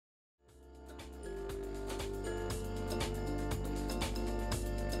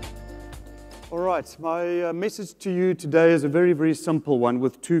All right, my message to you today is a very, very simple one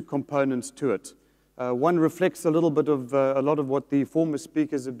with two components to it. One reflects a little bit of a lot of what the former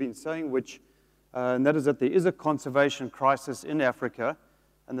speakers have been saying, and that is that there is a conservation crisis in Africa.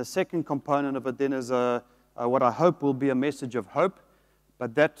 And the second component of it then is what I hope will be a message of hope,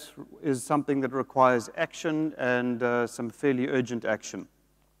 but that is something that requires action and some fairly urgent action.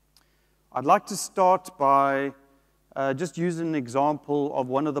 I'd like to start by just using an example of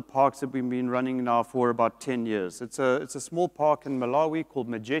one of the parks that we've been running now for about 10 years. It's a small park in Malawi called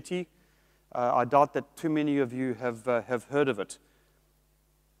Majeti. I doubt that too many of you have heard of it.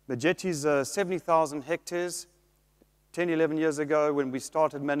 Majeti is 70,000 hectares. 10, 11 years ago, when we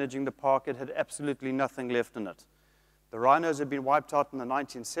started managing the park, it had absolutely nothing left in it. The rhinos had been wiped out in the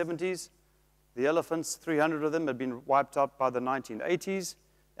 1970s. The elephants, 300 of them, had been wiped out by the 1980s,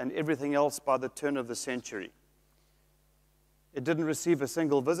 and everything else by the turn of the century. It didn't receive a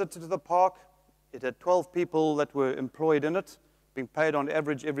single visitor to the park. It had 12 people that were employed in it, being paid on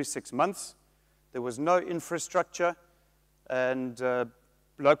average every 6 months. There was no infrastructure, and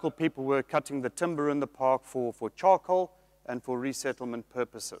local people were cutting the timber in the park for charcoal and for resettlement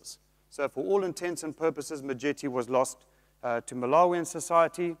purposes. So for all intents and purposes, Majeti was lost to Malawian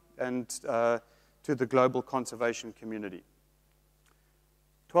society and to the global conservation community.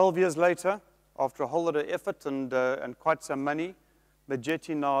 12 years later, after a whole lot of effort and quite some money,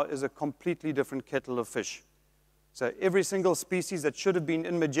 Majeti now is a completely different kettle of fish. So every single species that should have been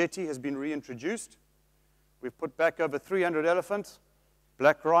in Majeti has been reintroduced. We've put back over 300 elephants,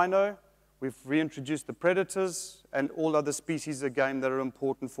 black rhino, we've reintroduced the predators and all other species again that are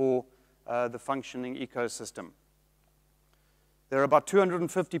important for the functioning ecosystem. There are about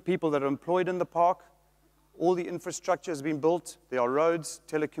 250 people that are employed in the park. All the infrastructure has been built. There are roads,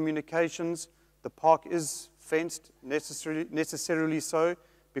 telecommunications. The park is fenced, necessarily so,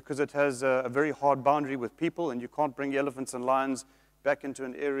 because it has a very hard boundary with people, and you can't bring elephants and lions back into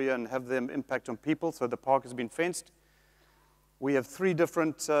an area and have them impact on people, so the park has been fenced. We have 3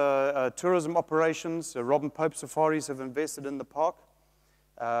 different tourism operations. Robin Pope Safaris have invested in the park,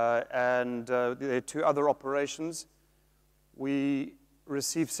 and there are 2 other operations. We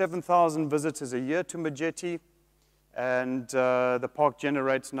receive 7,000 visitors a year to Majeti, and the park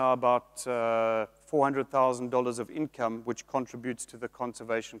generates now about $400,000 of income, which contributes to the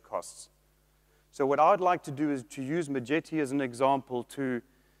conservation costs. So what I'd like to do is to use Majeti as an example to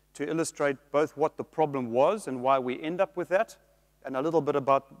illustrate both what the problem was and why we end up with that, and a little bit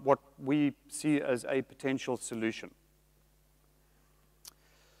about what we see as a potential solution.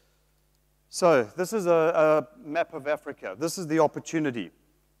 So this is a map of Africa. This is the opportunity.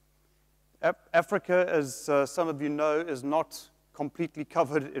 Africa, as some of you know, is not completely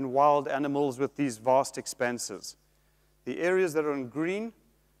covered in wild animals with these vast expanses. The areas that are in green,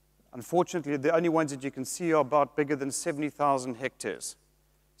 unfortunately, the only ones that you can see are about bigger than 70,000 hectares.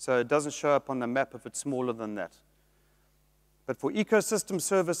 So it doesn't show up on the map if it's smaller than that. But for ecosystem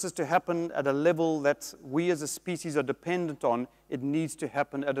services to happen at a level that we as a species are dependent on, it needs to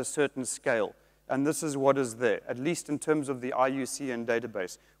happen at a certain scale. And this is what is there, at least in terms of the IUCN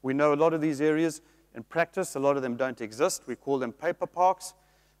database. We know a lot of these areas in practice, a lot of them don't exist. We call them paper parks.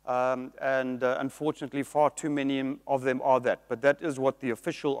 Unfortunately, far too many of them are that. But that is what the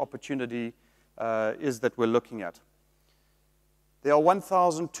official opportunity is that we're looking at. There are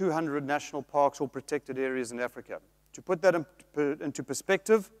 1,200 national parks or protected areas in Africa. To put that into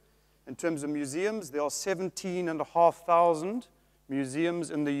perspective, in terms of museums, there are 17,500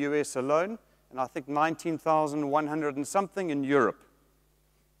 museums in the US alone, and I think 19,100 and something in Europe.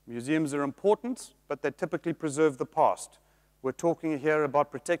 Museums are important, but they typically preserve the past. We're talking here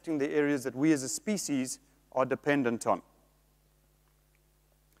about protecting the areas that we as a species are dependent on.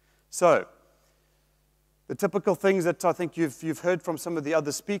 So, the typical things that I think you've heard from some of the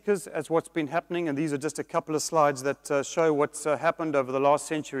other speakers as what's been happening, and these are just a couple of slides that show what's happened over the last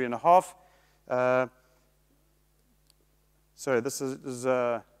century and a half. So this is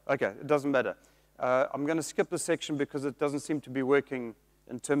okay, it doesn't matter. I'm going to skip this section because it doesn't seem to be working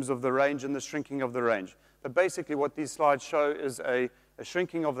in terms of the range and the shrinking of the range. But basically what these slides show is a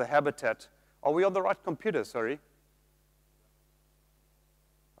shrinking of the habitat. Are we on the right computer, sorry?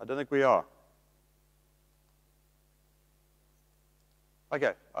 I don't think we are.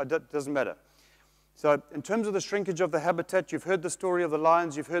 Okay, it doesn't matter. So in terms of the shrinkage of the habitat, you've heard the story of the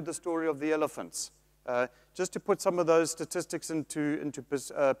lions, you've heard the story of the elephants. Just to put some of those statistics into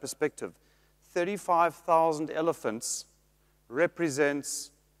perspective, 35,000 elephants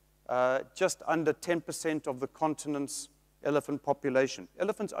represents just under 10% of the continent's elephant population.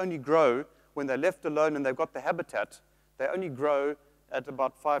 Elephants only grow when they're left alone and they've got the habitat. They only grow at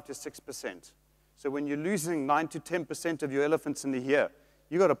about 5 to 6%. So when you're losing 9 to 10% of your elephants in a year,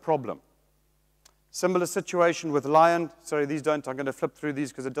 you've got a problem. Similar situation with lion. Sorry, these don't. I'm going to flip through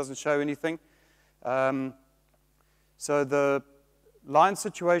these because it doesn't show anything. So the lion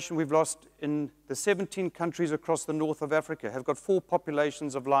situation we've lost in the 17 countries across the north of Africa have got 4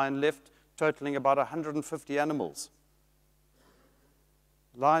 populations of lion left, totaling about 150 animals.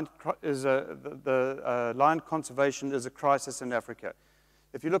 Lion conservation is a crisis in Africa.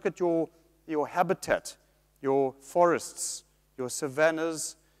 If you look at your habitat, your forests, your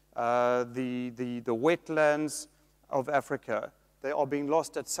savannas, the wetlands of Africa, they are being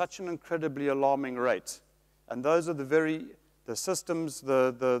lost at such an incredibly alarming rate. And those are the systems,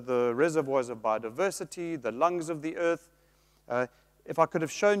 the reservoirs of biodiversity, the lungs of the earth. If I could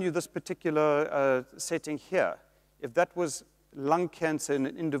have shown you this particular setting here, if that was lung cancer in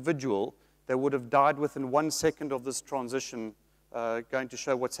an individual, they would have died within 1 second of this transition, going to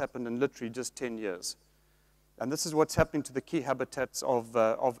show what's happened in literally just 10 years. And this is what's happening to the key habitats of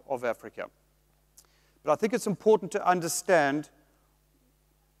Africa. But I think it's important to understand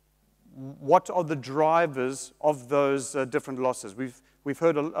what are the drivers of those different losses. We've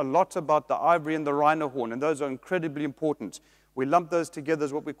heard a lot about the ivory and the rhino horn, and those are incredibly important. We lump those together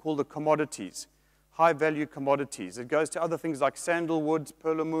as what we call the commodities, high-value commodities. It goes to other things like sandalwood,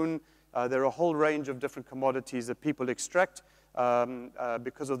 perlemoen. There are a whole range of different commodities that people extract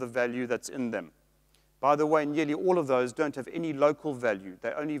because of the value that's in them. By the way, nearly all of those don't have any local value.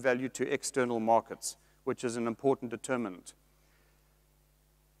 They're only value to external markets, which is an important determinant.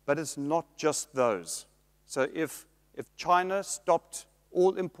 But it's not just those. So if China stopped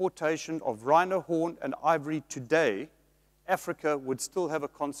all importation of rhino horn and ivory today, Africa would still have a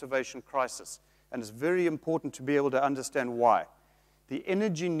conservation crisis. And it's very important to be able to understand why. The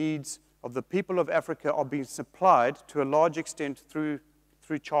energy needs of the people of Africa are being supplied to a large extent through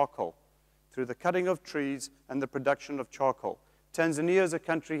charcoal, through the cutting of trees and the production of charcoal. Tanzania as a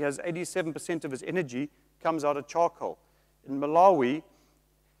country has 87% of its energy comes out of charcoal. In Malawi,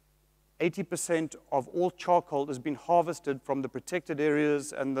 80% of all charcoal has been harvested from the protected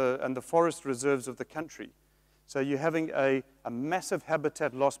areas and the forest reserves of the country. So you're having a massive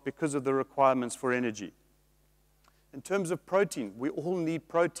habitat loss because of the requirements for energy. In terms of protein, we all need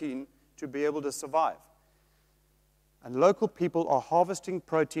protein to be able to survive. And local people are harvesting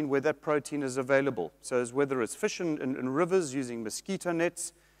protein where that protein is available. So whether it's fish in rivers using mosquito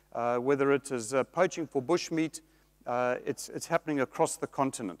nets, whether it is poaching for bushmeat, it's happening across the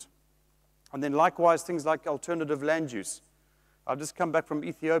continent. And then likewise, things like alternative land use. I've just come back from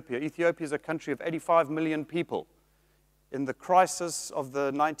Ethiopia. Ethiopia is a country of 85 million people. In the crisis of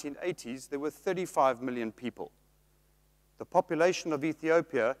the 1980s, there were 35 million people. The population of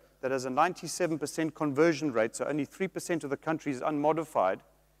Ethiopia that has a 97% conversion rate, so only 3% of the country is unmodified,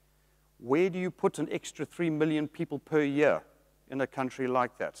 where do you put an extra 3 million people per year in a country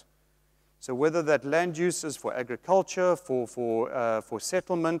like that? So whether that land use is for agriculture, for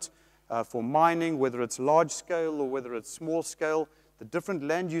settlement, for mining, whether it's large scale or whether it's small scale, the different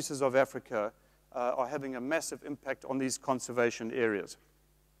land uses of Africa are having a massive impact on these conservation areas.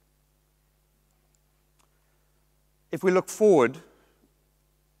 If we look forward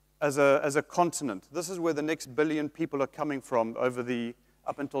as a continent, this is where the next billion people are coming from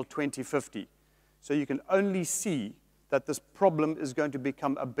up until 2050. So you can only see that this problem is going to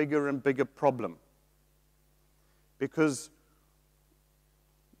become a bigger and bigger problem. Because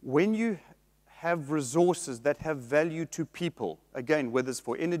when you have resources that have value to people, again, whether it's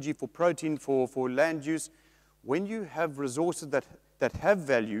for energy, for protein, for land use, when you have resources that have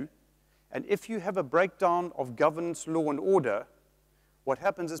value, and if you have a breakdown of governance, law, and order, what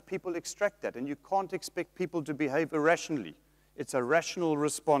happens is people extract that, and you can't expect people to behave irrationally. It's a rational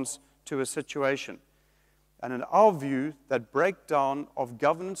response to a situation. And in our view, that breakdown of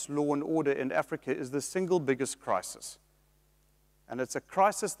governance, law, and order in Africa is the single biggest crisis. And it's a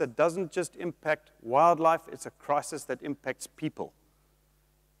crisis that doesn't just impact wildlife, it's a crisis that impacts people.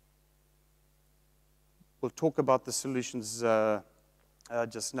 We'll talk about the solutions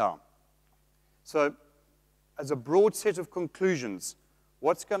just now. So, as a broad set of conclusions,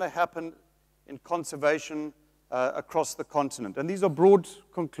 what's going to happen in conservation across the continent? And these are broad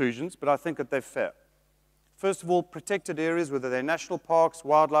conclusions, but I think that they're fair. First of all, protected areas, whether they're national parks,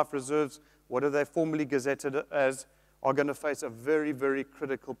 wildlife reserves, whatever they're formally gazetted as, are going to face a very, very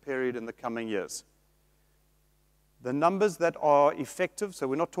critical period in the coming years. The numbers that are effective, so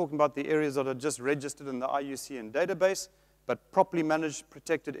we're not talking about the areas that are just registered in the IUCN database, but properly managed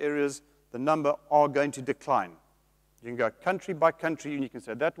protected areas, the number are going to decline. You can go country by country, and you can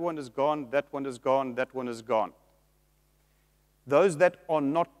say, that one is gone, that one is gone, that one is gone. Those that are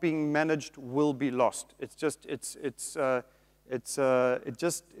not being managed will be lost. It just is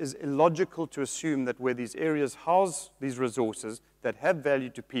illogical to assume that where these areas house these resources that have value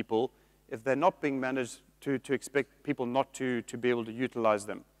to people, if they're not being managed, to expect people not to be able to utilize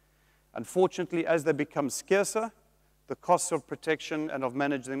them. Unfortunately, as they become scarcer, the costs of protection and of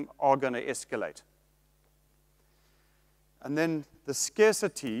managing them are going to escalate. And then the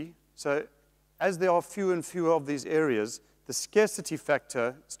scarcity, so as there are fewer and fewer of these areas, the scarcity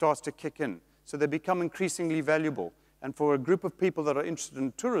factor starts to kick in. So they become increasingly valuable. And for a group of people that are interested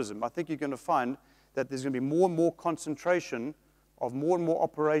in tourism, I think you're going to find that there's going to be more and more concentration of more and more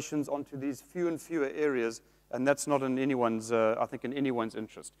operations onto these fewer and fewer areas, and that's not in anyone's, I think, in anyone's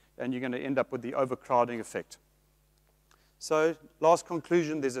interest. And you're going to end up with the overcrowding effect. So, last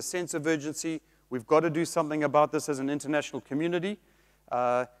conclusion, there's a sense of urgency. We've got to do something about this as an international community.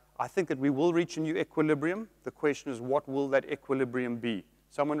 I think that we will reach a new equilibrium. The question is, what will that equilibrium be?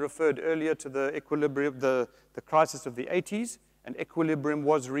 Someone referred earlier to the equilibrium, the crisis of the 80s, and equilibrium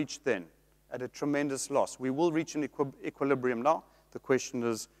was reached then at a tremendous loss. We will reach an equilibrium now. The question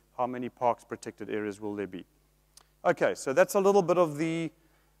is, how many parks protected areas will there be? Okay, so that's a little bit of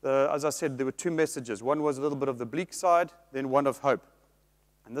as I said, there were two messages. One was a little bit of the bleak side, then one of hope.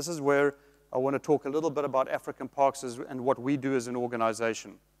 And this is where I want to talk a little bit about African parks and what we do as an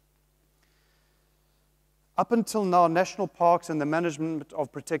organization. Up until now, national parks and the management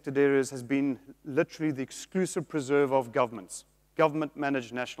of protected areas has been literally the exclusive preserve of governments,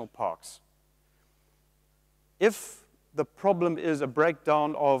 government-managed national parks. If the problem is a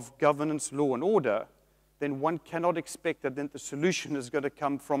breakdown of governance, law, and order, then one cannot expect that then the solution is going to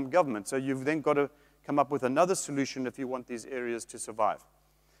come from government. So you've then got to come up with another solution if you want these areas to survive.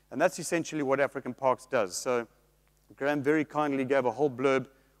 And that's essentially what African Parks does. So Graham very kindly gave a whole blurb.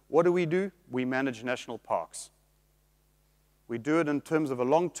 What do? We manage national parks. We do it in terms of a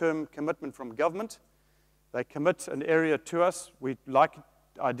long-term commitment from government. They commit an area to us. We like it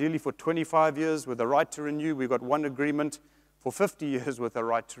ideally for 25 years with a right to renew. We've got one agreement for 50 years with a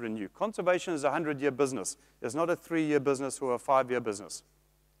right to renew. Conservation is a 100-year business. It's not a 3-year business or a 5-year business.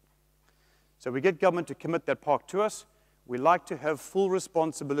 So we get government to commit that park to us. We like to have full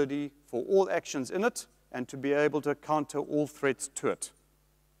responsibility for all actions in it and to be able to counter all threats to it.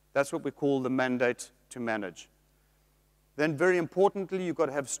 That's what we call the mandate to manage. Then very importantly, you've got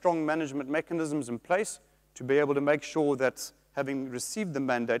to have strong management mechanisms in place to be able to make sure that having received the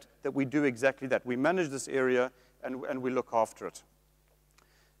mandate, that we do exactly that. We manage this area and we look after it.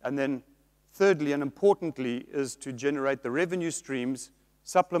 And then thirdly and importantly is to generate the revenue streams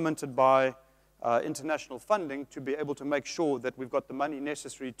supplemented by international funding to be able to make sure that we've got the money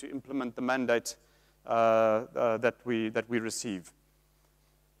necessary to implement the mandate that we receive.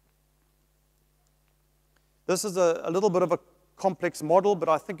 This is a little bit of a complex model, but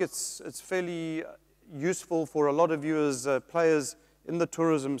I think it's fairly useful for a lot of you as players in the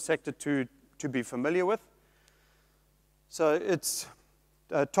tourism sector to be familiar with. So it's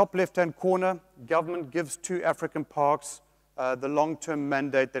top left-hand corner, government gives to African parks the long-term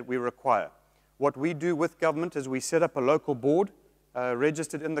mandate that we require. What we do with government is we set up a local board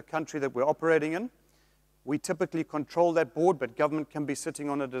registered in the country that we're operating in. We typically control that board, but government can be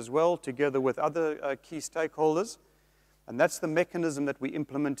sitting on it as well, together with other key stakeholders. And that's the mechanism that we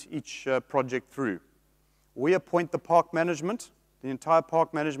implement each project through. We appoint the park management, the entire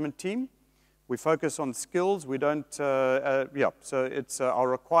park management team. We focus on skills. We don't, so it's our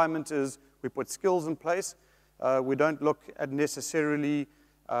requirement is we put skills in place. We don't look at necessarily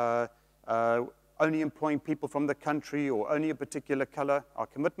only employing people from the country or only a particular color. Our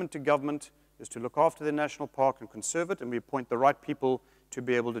commitment to government is to look after the national park and conserve it, and we appoint the right people to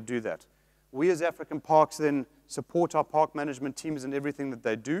be able to do that. We as African Parks then support our park management teams in everything that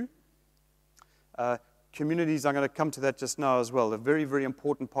they do. Communities, I'm going to come to that just now as well, a very, very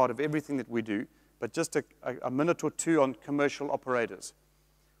important part of everything that we do, but just a minute or two on commercial operators.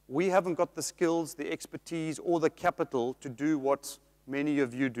 We haven't got the skills, the expertise, or the capital to do what many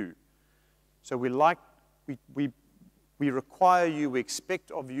of you do. So we require you, we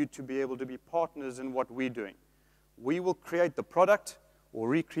expect of you to be able to be partners in what we're doing. We will create the product or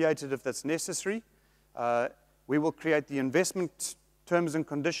recreate it if that's necessary. We will create the investment terms and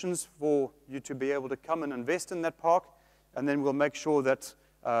conditions for you to be able to come and invest in that park, and then we'll make sure that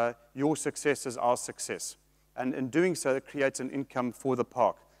your success is our success. And in doing so, it creates an income for the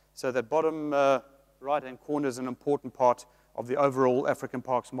park. So that bottom right-hand corner is an important part of the overall African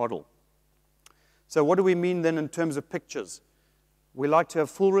Parks model. So what do we mean then in terms of pictures? We like to have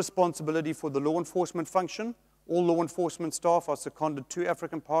full responsibility for the law enforcement function. All law enforcement staff are seconded to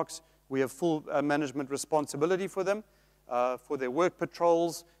African Parks. We have full management responsibility for them. for their work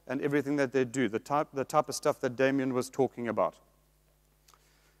patrols and everything that they do, the type of stuff that Damien was talking about.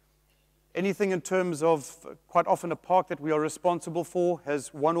 Anything in terms of, quite often a park that we are responsible for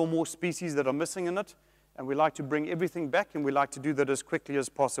has one or more species that are missing in it, and we like to bring everything back, and we like to do that as quickly as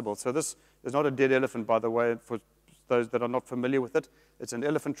possible. So this is not a dead elephant, by the way, for those that are not familiar with it. It's an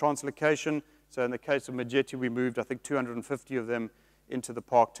elephant translocation. So in the case of Majeti, we moved, I think, 250 of them into the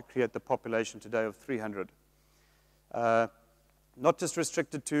park to create the population today of 300. Not just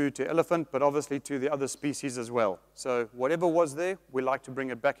restricted to elephant, but obviously to the other species as well. So whatever was there, we like to bring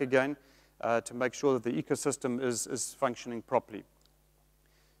it back again to make sure that the ecosystem is functioning properly.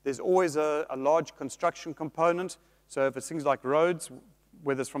 There's always a large construction component. So if it's things like roads,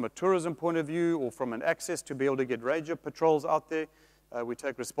 whether it's from a tourism point of view or from an access to be able to get ranger patrols out there, we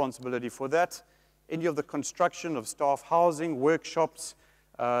take responsibility for that. Any of the construction of staff housing, workshops,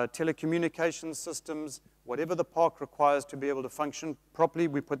 telecommunications systems, whatever the park requires to be able to function properly,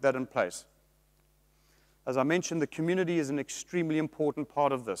 we put that in place. As I mentioned, the community is an extremely important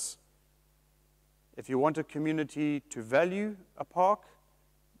part of this. If you want a community to value a park,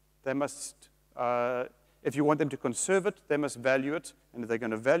 they must, if you want them to conserve it, they must value it. And if they're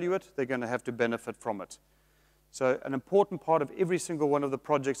going to value it, they're going to have to benefit from it. So an important part of every single one of the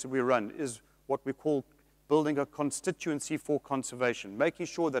projects that we run is what we call building a constituency for conservation, making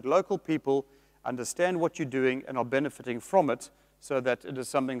sure that local people understand what you're doing and are benefiting from it so that it is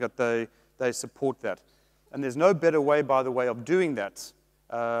something that they support that. And there's no better way, by the way, of doing that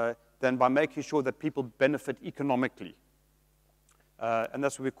than by making sure that people benefit economically. And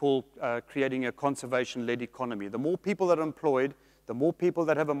that's what we call creating a conservation-led economy. The more people that are employed, the more people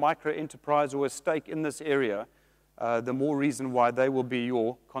that have a micro-enterprise or a stake in this area, the more reason why they will be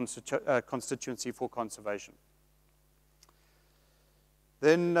your constituency for conservation.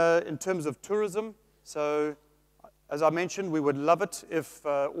 Then in terms of tourism, so as I mentioned, we would love it if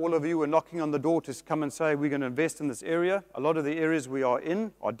all of you were knocking on the door to come and say, we're going to invest in this area. A lot of the areas we are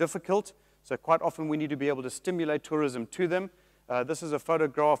in are difficult, so quite often we need to be able to stimulate tourism to them. This is a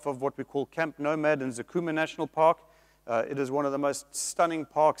photograph of what we call Camp Nomad in Zakuma National Park. It is one of the most stunning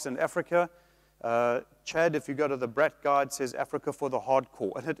parks in Africa. Chad, if you go to the Brat Guide, says Africa for the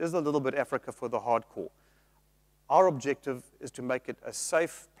hardcore, and it is a little bit Africa for the hardcore. Our objective is to make it a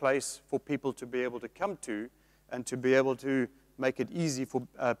safe place for people to be able to come to and to be able to make it easy for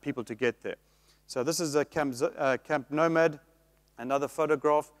people to get there. So this is a Camp Nomad, another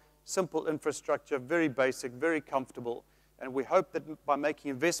photograph, simple infrastructure, very basic, very comfortable. And we hope that by making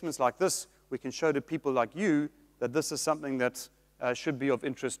investments like this, we can show to people like you that this is something that should be of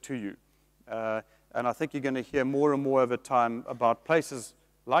interest to you. And I think you're going to hear more and more over time about places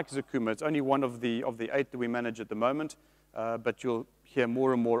like Zakuma. It's only one of the 8 that we manage at the moment, but you'll hear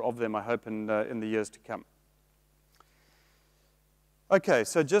more and more of them, I hope, in the years to come. Okay,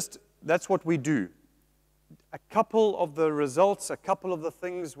 so just that's what we do. A couple of the results, a couple of the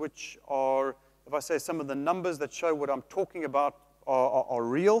things which are, if I say some of the numbers that show what I'm talking about are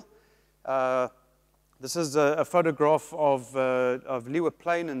real. This is a photograph of Liwa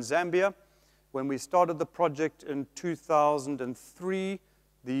Plain in Zambia. When we started the project in 2003,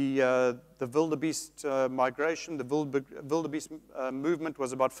 the wildebeest migration, the wildebeest movement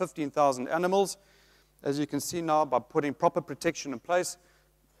was about 15,000 animals. As you can see now, by putting proper protection in place,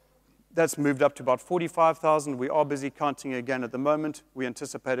 that's moved up to about 45,000. We are busy counting again at the moment. We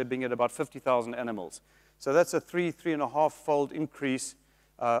anticipate it being at about 50,000 animals. So that's a 3.5-fold increase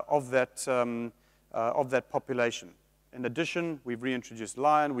of that population. In addition, we've reintroduced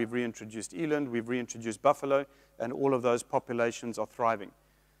lion, we've reintroduced eland, we've reintroduced buffalo, and all of those populations are thriving.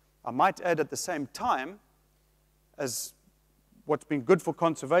 I might add at the same time, as what's been good for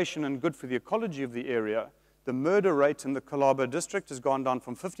conservation and good for the ecology of the area, the murder rate in the Kalaba district has gone down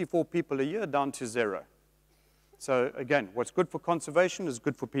from 54 people a year down to 0. So again, what's good for conservation is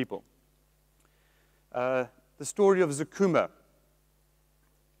good for people. The story of Zakuma.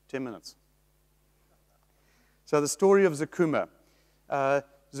 10 minutes. So the story of Zakuma.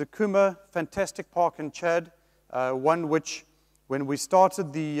 Zakuma, fantastic park in Chad, one which, when we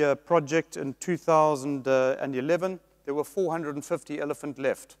started the project in 2011, there were 450 elephant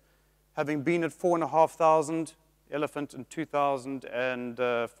left. Having been at 4,500 elephant in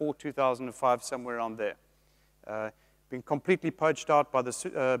 2004, 2005, somewhere around there. Been completely poached out by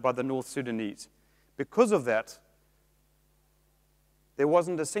the North Sudanese. Because of that, there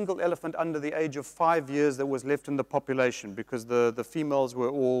wasn't a single elephant under the age of 5 years that was left in the population because the females were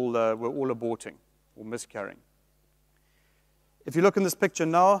all aborting or miscarrying. If you look in this picture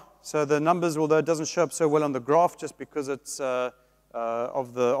now, so the numbers, although it doesn't show up so well on the graph just because it's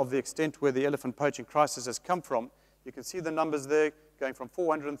of the extent where the elephant poaching crisis has come from, You can see the numbers there going from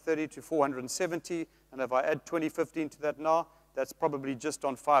 430 to 470, and if I add 2015 to that now, that's probably just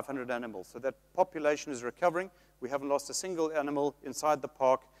on 500 animals. So that population is recovering. We haven't lost a single animal inside the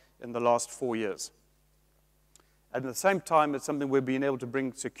park in the last 4 years. At the same time, it's something we've been able to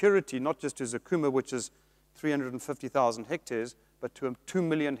bring security, not just to Zakuma, which is 350,000 hectares, but to a 2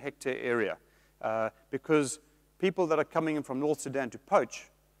 million hectare area. Because people that are coming in from North Sudan to poach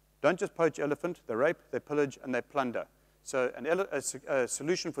don't just poach elephant, they rape, they pillage, and they plunder. So a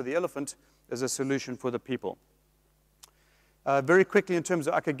solution for the elephant is a solution for the people. Very quickly, in terms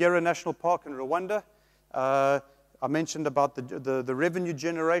of Akagera National Park in Rwanda, I mentioned about the revenue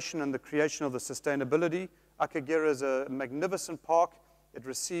generation and the creation of the sustainability. Akagera is a magnificent park. It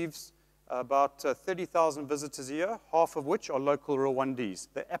receives about 30,000 visitors a year, half of which are local Rwandese.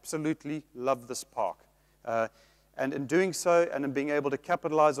 They absolutely love this park. And in doing so, and in being able to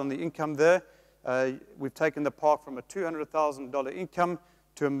capitalize on the income there, we've taken the park from a $200,000 income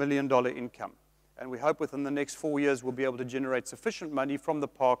to $1 million income. And we hope within the next 4 years we'll be able to generate sufficient money from the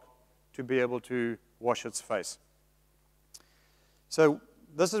park to be able to wash its face. So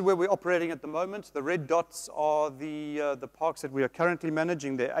this is where we're operating at the moment. The red dots are the parks that we are currently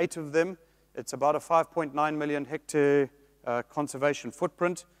managing. There are 8 of them. It's about a 5.9 million hectare conservation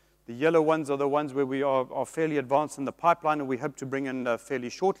footprint. The yellow ones are the ones where we are fairly advanced in the pipeline, and we hope to bring in fairly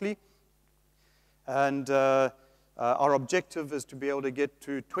shortly. And our objective is to be able to get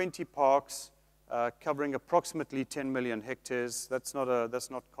to 20 parks covering approximately 10 million hectares. That's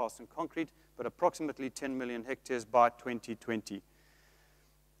not cast in concrete, but approximately 10 million hectares by 2020.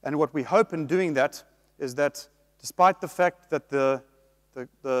 And what we hope in doing that is that despite the fact that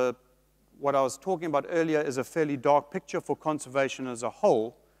what I was talking about earlier is a fairly dark picture for conservation as a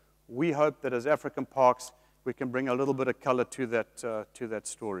whole, we hope that as African Parks, we can bring a little bit of color to that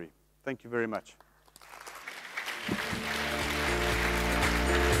story. Thank you very much.